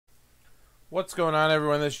What's going on,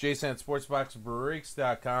 everyone? This is Jason at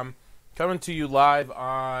SportsBoxBreaks.com, coming to you live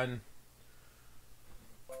on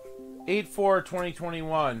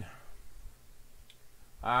 8/4/2021.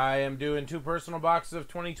 I am doing two personal boxes of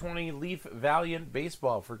 2020 Leaf Valiant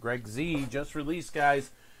Baseball for Greg Z. Just released,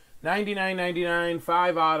 guys. $99.99,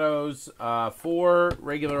 5 autos, 4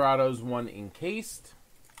 regular autos, 1 encased.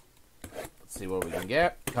 Let's see what we can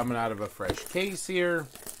get. Coming out of a fresh case here.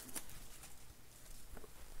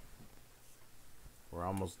 We're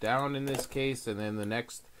almost down in this case, and then the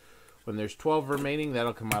next, when there's 12 remaining,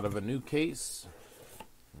 that'll come out of a new case.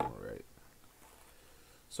 All right.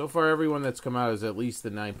 So far, everyone that's come out is at least the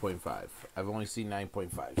 9.5. I've only seen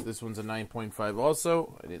 9.5s. This one's a 9.5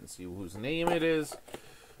 also. I didn't see whose name it is,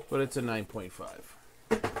 but it's a 9.5.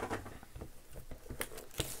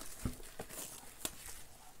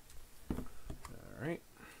 All right.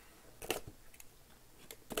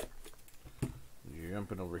 You're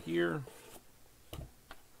jumping over here.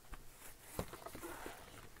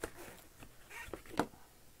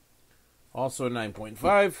 Also a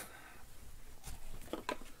 9.5.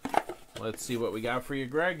 Let's see what we got for you,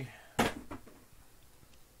 Greg. All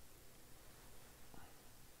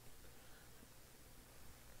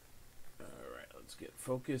right, let's get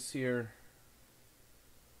focus here.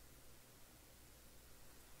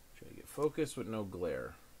 Try to get focus with no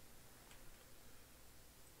glare.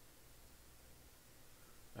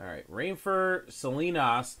 All right, Rainford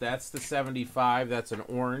Salinas, that's the 75. That's an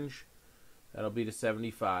orange. That'll be to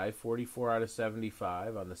 75. 44 out of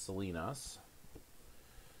 75 on the Salinas.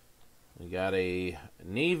 We got a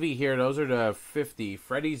Navy here. Those are the 50.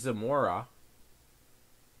 Freddie Zamora.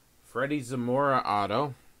 Freddie Zamora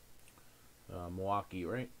auto. Milwaukee,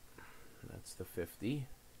 right? That's the 50.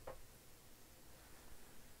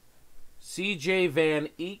 CJ Van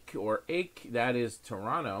Eyck, or Eyck, that is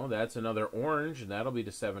Toronto. That's another orange, and that'll be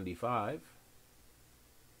to 75.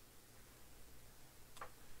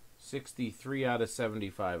 63 out of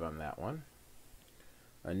 75 on that one.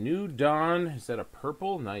 A New Dawn. Is that a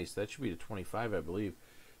purple? Nice. That should be to 25, I believe.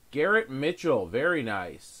 Garrett Mitchell. Very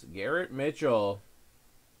nice. Garrett Mitchell.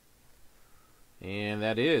 And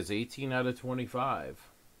that is 18 out of 25.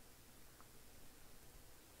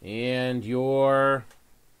 And your...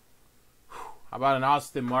 How about an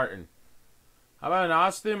Austin Martin? How about an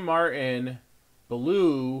Austin Martin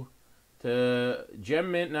blue to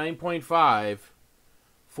Gem Mint 9.5?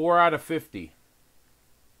 4 out of 50.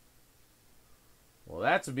 Well,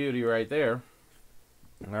 that's a beauty right there.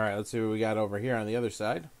 All right, let's see what we got over here on the other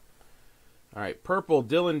side. All right, purple,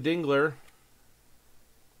 Dylan Dingler.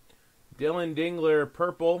 Dylan Dingler,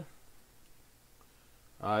 purple.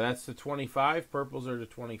 That's the 25. Purples are the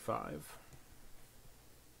 25.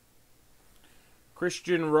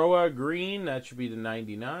 Christian Roa, green. That should be the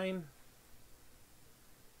 99.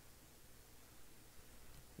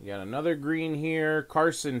 We got another green here.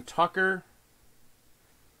 Carson Tucker.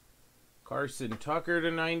 Carson Tucker to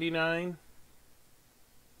 99.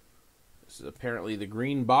 This is apparently the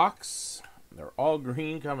green box. They're all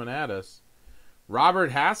green coming at us. Robert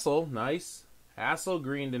Hassel. Nice. Hassel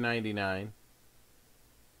green to 99.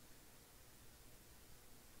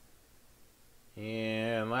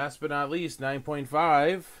 And last but not least,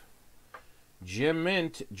 9.5. Gem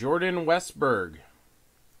Mint. Jordan Westberg.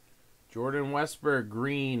 Jordan Westberg,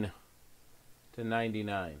 green to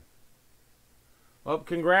 99. Well,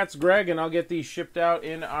 congrats, Greg, and I'll get these shipped out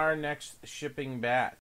in our next shipping batch.